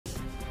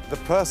The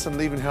person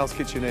leaving Hell's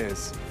Kitchen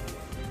is...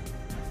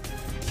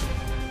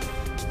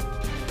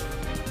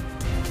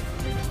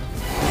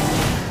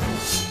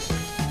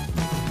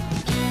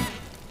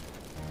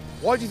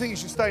 Why do you think you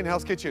should stay in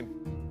Hell's Kitchen?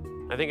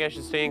 I think I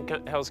should stay in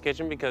Hell's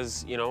Kitchen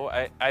because, you know,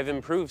 I've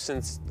improved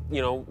since,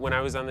 you know, when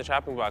I was on the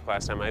chopping block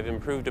last time. I've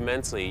improved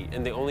immensely,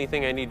 and the only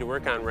thing I need to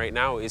work on right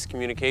now is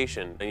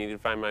communication. I need to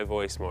find my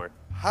voice more.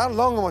 How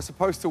long am I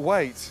supposed to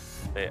wait?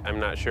 I'm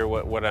not sure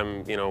what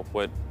I'm, you know,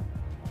 what...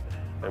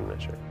 I'm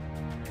not sure.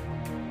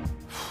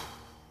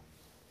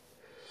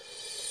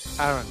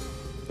 Aaron.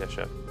 Yes,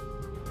 Chef.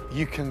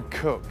 You can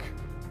cook.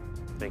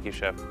 Thank you,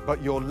 Chef.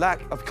 But your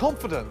lack of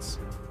confidence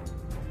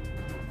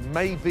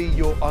may be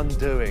your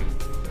undoing.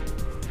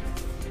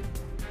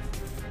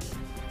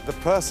 The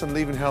person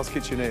leaving Hell's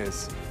Kitchen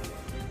is...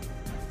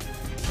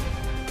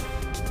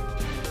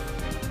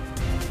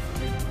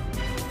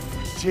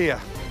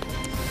 Gia.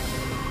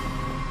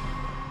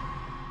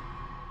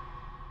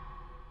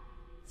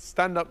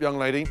 Stand up, young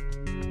lady,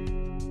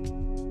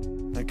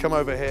 and come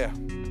over here.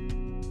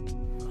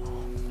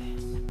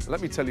 Let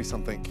me tell you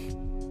something.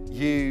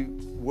 You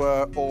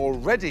were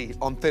already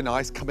on thin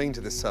ice coming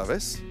into this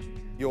service.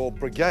 Your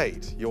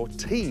brigade, your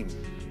team,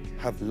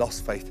 have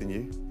lost faith in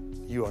you.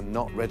 You are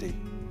not ready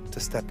to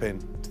step in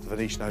to the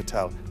Venetian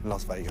Hotel in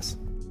Las Vegas.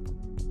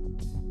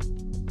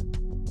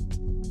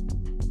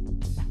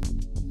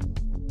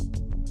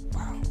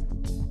 Wow.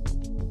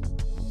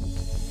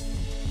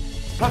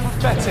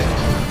 Pathetic.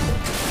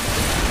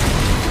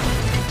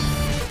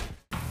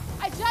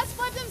 I just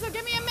flipped them, so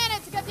give me a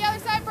minute to get the other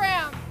side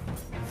brown.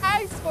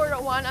 I scored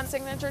a 1 on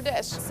signature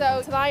dish,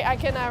 so tonight I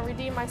can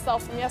redeem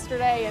myself from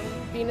yesterday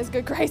and be in as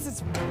good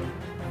graces.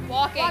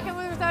 Walking. Walking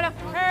with risotto.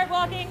 Her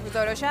walking.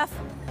 Risotto, Chef.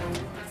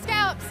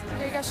 Scallops.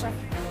 Here you go, Chef.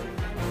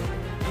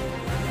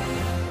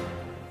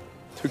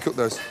 Who cooked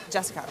those?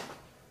 Jessica.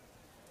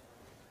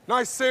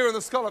 Nice sear in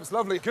the scallops,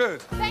 lovely,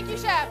 good. Thank you,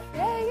 Chef.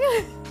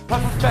 Yay.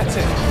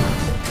 Pathetic.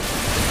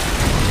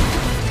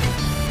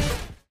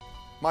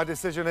 My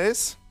decision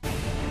is...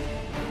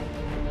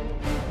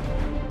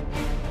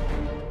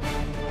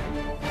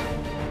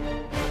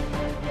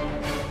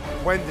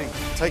 Wendy,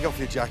 take off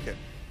your jacket.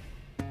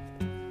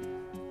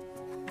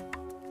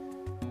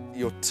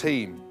 Your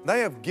team, they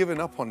have given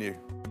up on you.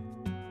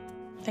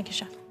 Thank you,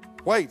 Chef.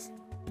 Wait,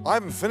 I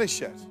haven't finished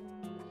yet.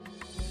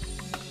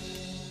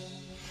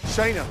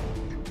 Shayna,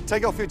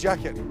 take off your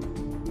jacket.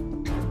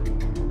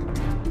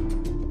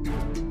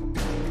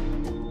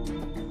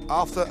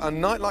 After a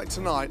night like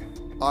tonight,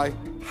 I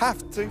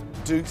have to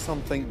do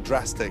something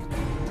drastic.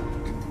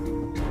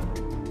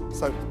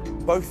 So,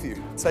 both of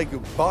you, say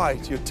goodbye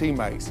to your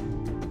teammates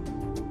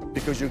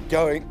because you're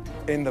going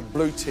in the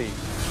blue team.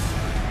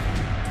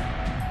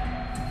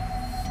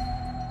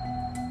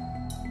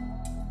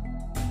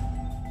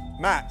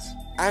 Matt,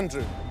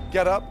 Andrew,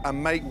 get up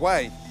and make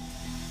way.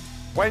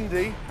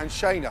 Wendy and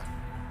Shayna,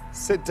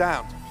 sit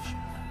down.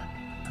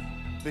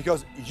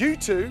 Because you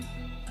two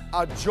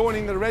are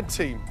joining the red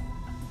team.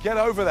 Get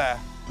over there